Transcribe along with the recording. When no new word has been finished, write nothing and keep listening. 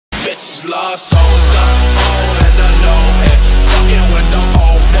She's lost souls, oh, and I know it. Fucking with the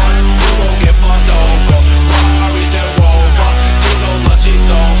old ones, you gon' get fucked over. Ferraris and Rovers, these old lunchy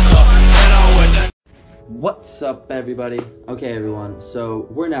souls, and I'm with the. What's up, everybody? Okay, everyone, so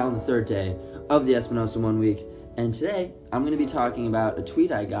we're now on the third day of the Espinosa 1 week, and today I'm going to be talking about a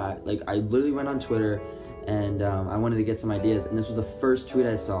tweet I got. Like, I literally went on Twitter, and I wanted to get some ideas, and this was the first tweet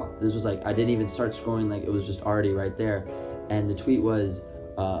I saw. This was like, I didn't even start scrolling, like, it was just already right there, and the tweet was,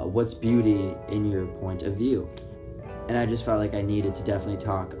 what's beauty in your point of view? And I just felt like I needed to definitely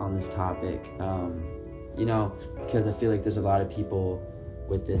talk on this topic, you know, because I feel like there's a lot of people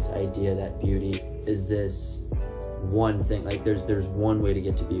with this idea that beauty is this one thing. Like, there's one way to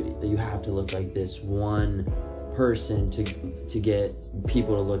get to beauty, that you have to look like this one person to get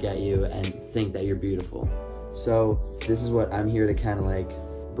people to look at you and think that you're beautiful. So this is what I'm here to kind of like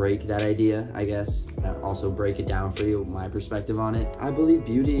break that idea, I guess, and also break it down for you, my perspective on it. I believe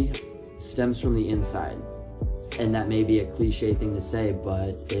beauty stems from the inside, and that may be a cliche thing to say,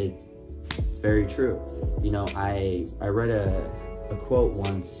 but it's very true. You know, I read a quote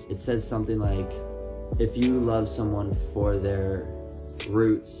once. It said something like, if you love someone for their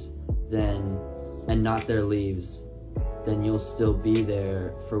roots and not their leaves, then you'll still be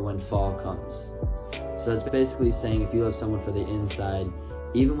there for when fall comes. So it's basically saying, if you love someone for the inside,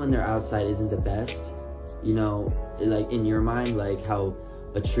 even when their outside isn't the best, you know, like in your mind, like how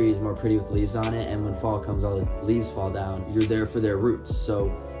a tree is more pretty with leaves on it, and when fall comes all the leaves fall down, you're there for their roots.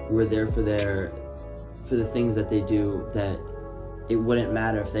 So we're there for the things that they do, that it wouldn't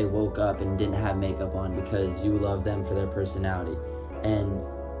matter if they woke up and didn't have makeup on, because you love them for their personality. And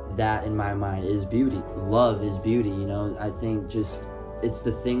that, in my mind, is beauty. Love is beauty, you know. I think just, it's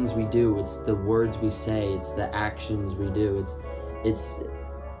the things we do, it's the words we say, it's the actions we do, it's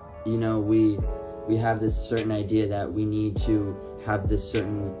you know, we have this certain idea that we need to have this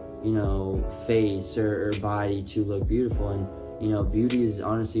certain, you know, face or body to look beautiful, and, you know, beauty is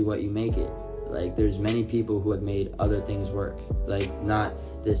honestly what you make it. Like, there's many people who have made other things work, like, not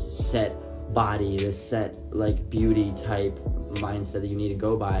this set body, this set, like, beauty type mindset that you need to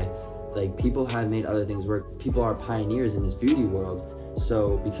go by. Like, people have made other things work. People are pioneers in this beauty world.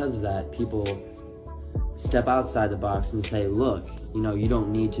 So because of that, people step outside the box and say, look, you know, you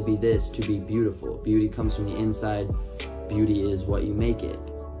don't need to be this to be beautiful. Beauty comes from the inside. Beauty is what you make it.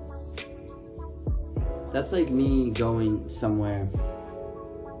 That's like me going somewhere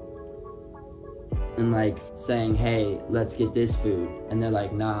and like saying, hey, let's get this food, and they're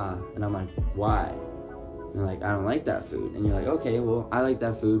like, nah, and I'm like, why? And they're like, I don't like that food. And you're like, okay, well, I like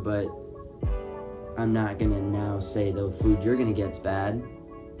that food, but I'm not gonna now say the food you're gonna get's bad.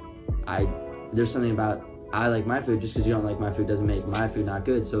 There's something about, I like my food, just because you don't like my food doesn't make my food not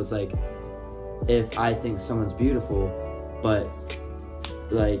good. So it's like, if I think someone's beautiful, but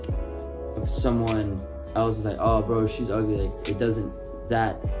like if someone else is like, oh bro, she's ugly, like, it doesn't,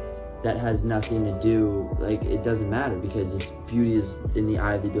 that has nothing to do, like, it doesn't matter, because it's, beauty is in the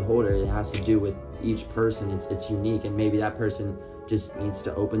eye of the beholder. It has to do with each person. It's unique, and maybe that person just needs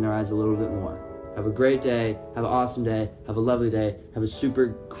to open their eyes a little bit more. Have a great day, have an awesome day, have a lovely day, have a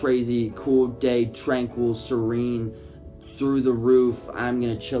super crazy cool day, tranquil, serene, through the roof. I'm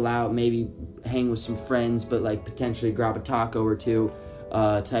gonna chill out, maybe hang with some friends, but like potentially grab a taco or two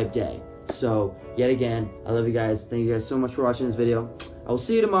type day. So yet again, I love you guys. Thank you guys so much for watching this video. I will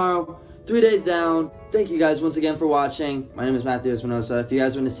see you tomorrow, 3 days down. Thank you guys once again for watching. My name is Matthew Espinosa. If you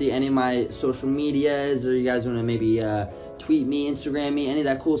guys want to see any of my social medias, or you guys want to maybe tweet me, Instagram me, any of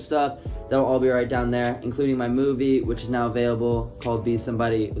that cool stuff, that'll all be right down there, including my movie, which is now available, called Be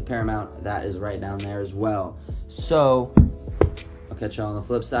Somebody with Paramount. That is right down there as well. So I'll catch y'all on the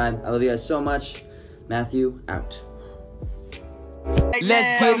flip side. I love you guys so much. Matthew, out.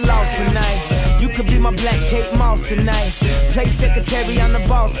 Let's get lost tonight. You could be my black Kate Moss tonight. Play secretary, I'm the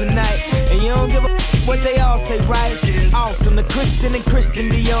boss tonight. And you don't give a what they all say, right? Awesome, the Christian and Christian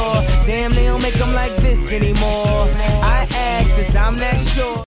Dior. Damn, they don't make them like this anymore. I ask, cause I'm not sure.